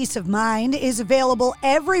Death of Peace of Mind, is available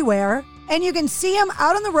everywhere. And you can see him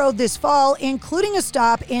out on the road this fall, including a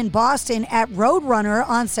stop in Boston at Roadrunner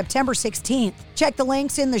on September 16th. Check the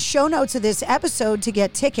links in the show notes of this episode to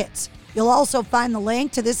get tickets. You'll also find the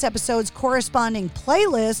link to this episode's corresponding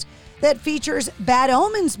playlist that features Bad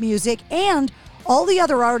Omens music and all the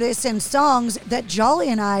other artists and songs that Jolly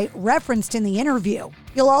and I referenced in the interview.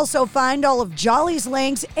 You'll also find all of Jolly's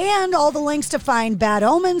links and all the links to find Bad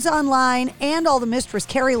Omens online and all the Mistress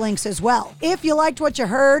Carrie links as well. If you liked what you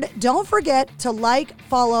heard, don't forget to like,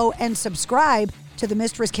 follow, and subscribe to the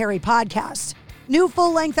Mistress Carrie podcast. New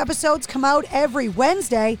full-length episodes come out every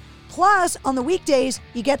Wednesday. Plus, on the weekdays,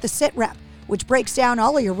 you get the Sit Rep, which breaks down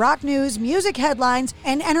all of your rock news, music headlines,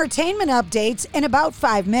 and entertainment updates in about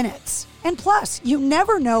 5 minutes. And plus, you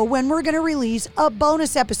never know when we're going to release a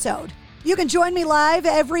bonus episode. You can join me live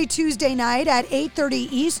every Tuesday night at 8:30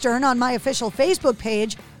 Eastern on my official Facebook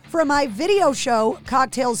page for my video show,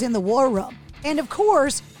 Cocktails in the War Room. And of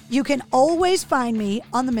course, you can always find me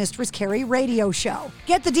on the Mistress Carrie radio show.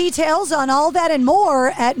 Get the details on all that and more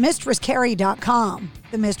at mistresscarrie.com.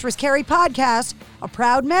 The Mistress Carrie podcast, a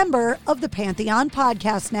proud member of the Pantheon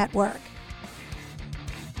Podcast Network.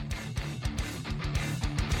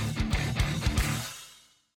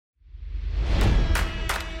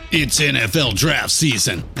 It's NFL draft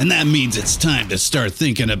season, and that means it's time to start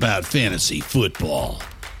thinking about fantasy football.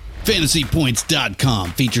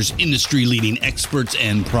 FantasyPoints.com features industry-leading experts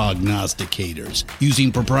and prognosticators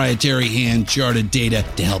using proprietary hand-charted data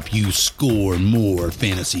to help you score more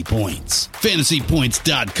fantasy points.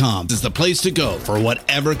 FantasyPoints.com is the place to go for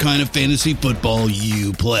whatever kind of fantasy football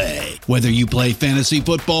you play. Whether you play fantasy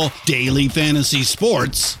football, daily fantasy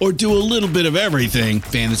sports, or do a little bit of everything,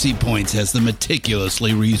 Fantasy Points has the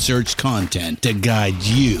meticulously researched content to guide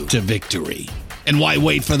you to victory. And why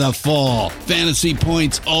wait for the fall? Fantasy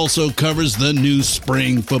Points also covers the new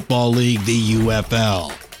spring football league, the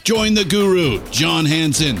UFL. Join the guru, John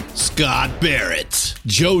Hansen, Scott Barrett,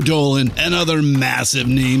 Joe Dolan, and other massive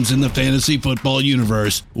names in the fantasy football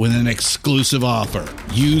universe with an exclusive offer.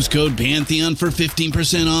 Use code Pantheon for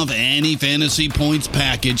 15% off any Fantasy Points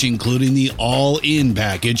package, including the all-in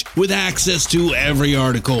package, with access to every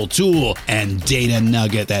article, tool, and data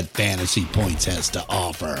nugget that Fantasy Points has to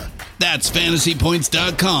offer. That's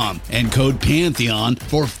FantasyPoints.com and code Pantheon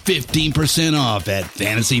for 15% off at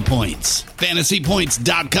Fantasy Points.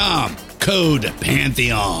 FantasyPoints.com, code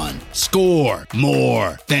Pantheon. Score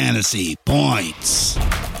more fantasy points.